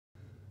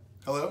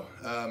Hello,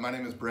 my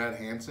name is Brad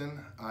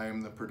Hansen. I am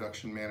the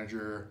production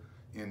manager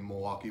in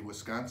Milwaukee,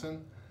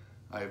 Wisconsin.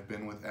 I have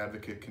been with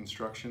Advocate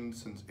Construction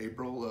since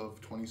April of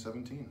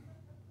 2017.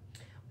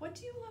 What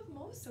do you love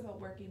most about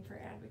working for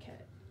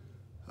Advocate?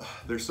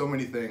 There's so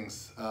many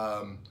things.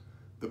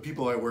 The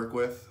people I work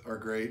with are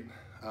great.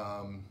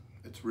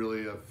 It's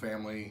really a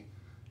family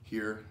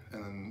here,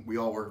 and we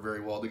all work very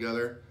well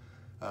together.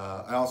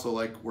 I also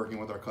like working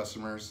with our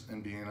customers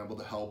and being able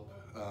to help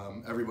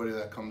everybody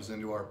that comes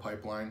into our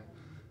pipeline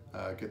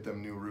get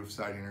them new roof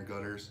siding or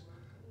gutters.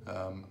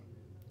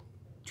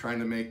 Trying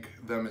to make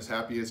them as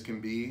happy as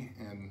can be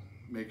and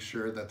make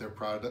sure that their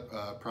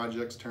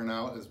projects turn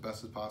out as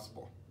best as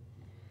possible.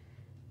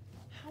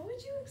 How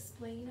would you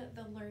explain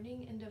the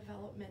learning and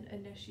development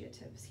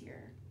initiatives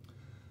here?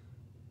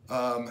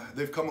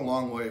 They've come a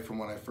long way from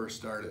when I first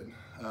started.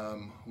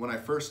 When I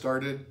first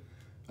started,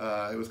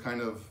 it was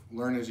kind of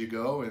learn as you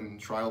go and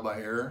trial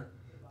by error,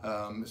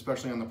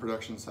 especially on the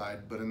production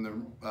side. But in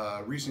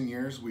the recent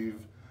years,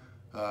 we've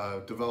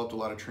developed a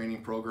lot of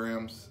training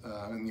programs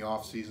in the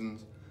off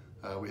seasons.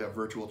 We have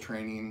virtual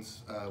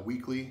trainings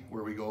weekly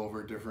where we go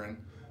over different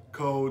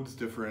codes,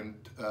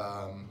 different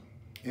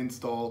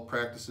install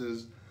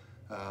practices,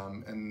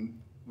 and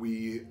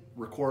we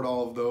record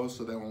all of those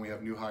so that when we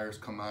have new hires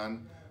come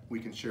on, we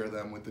can share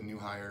them with the new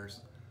hires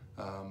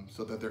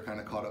so that they're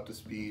kind of caught up to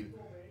speed.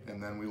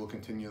 And then we will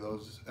continue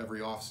those every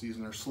off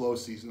season, or slow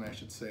season I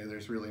should say.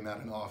 There's really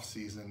not an off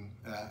season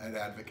at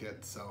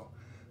Advocate. So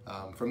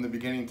from the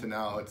beginning to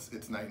now,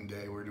 it's night and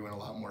day. We're doing a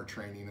lot more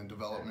training and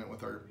development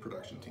with our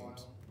production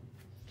teams.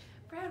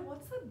 Brad,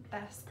 what's the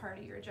best part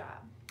of your job?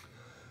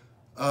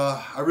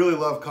 I really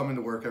love coming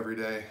to work every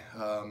day.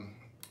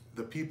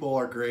 The people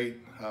are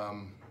great.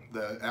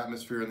 The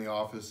atmosphere in the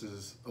office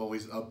is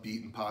always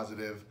upbeat and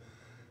positive.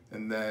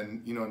 And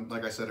then,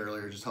 like I said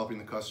earlier, just helping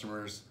the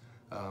customers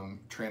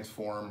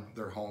transform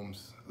their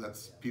homes.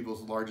 That's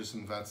people's largest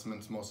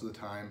investments most of the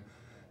time.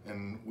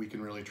 And we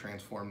can really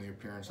transform the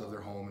appearance of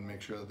their home and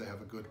make sure that they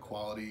have a good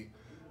quality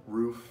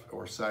roof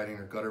or siding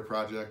or gutter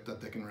project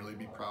that they can really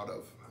be proud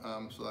of.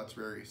 So that's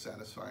very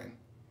satisfying.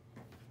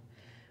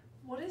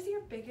 What is your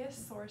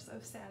biggest source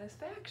of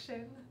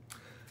satisfaction?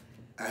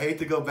 I hate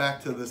to go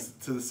back to the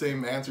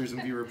same answers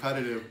and be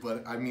repetitive,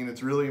 but I mean,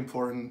 it's really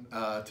important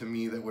to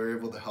me that we're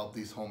able to help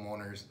these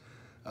homeowners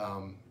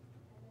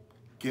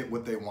get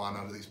what they want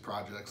out of these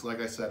projects. Like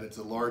I said, it's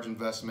a large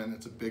investment,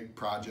 it's a big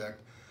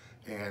project,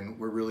 and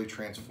we're really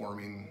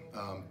transforming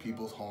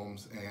people's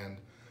homes, and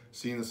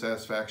seeing the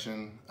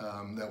satisfaction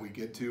that we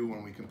get to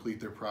when we complete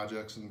their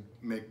projects and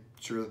make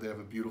sure that they have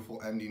a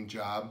beautiful ending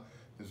job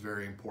is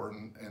very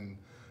important. And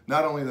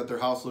not only that their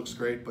house looks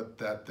great, but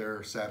that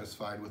they're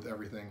satisfied with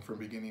everything from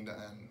beginning to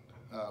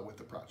end with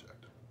the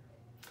project.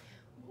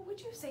 What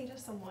would you say to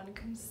someone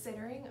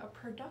considering a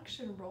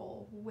production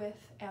role with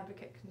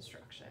Advocate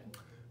Construction?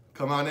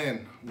 Come on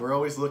in. We're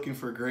always looking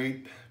for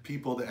great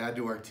people to add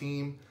to our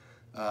team.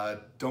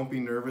 Don't be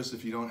nervous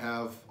if you don't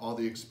have all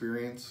the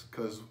experience,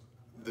 because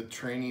the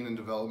training and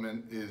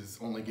development is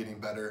only getting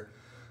better.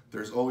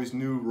 There's always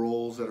new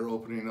roles that are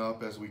opening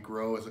up as we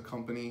grow as a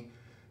company,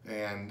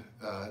 and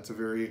it's a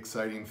very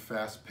exciting,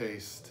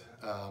 fast-paced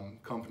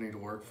company to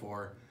work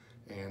for.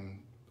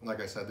 And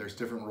like I said, there's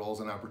different roles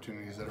and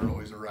opportunities that are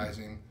always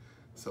arising,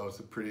 so it's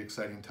a pretty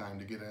exciting time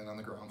to get in on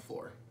the ground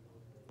floor.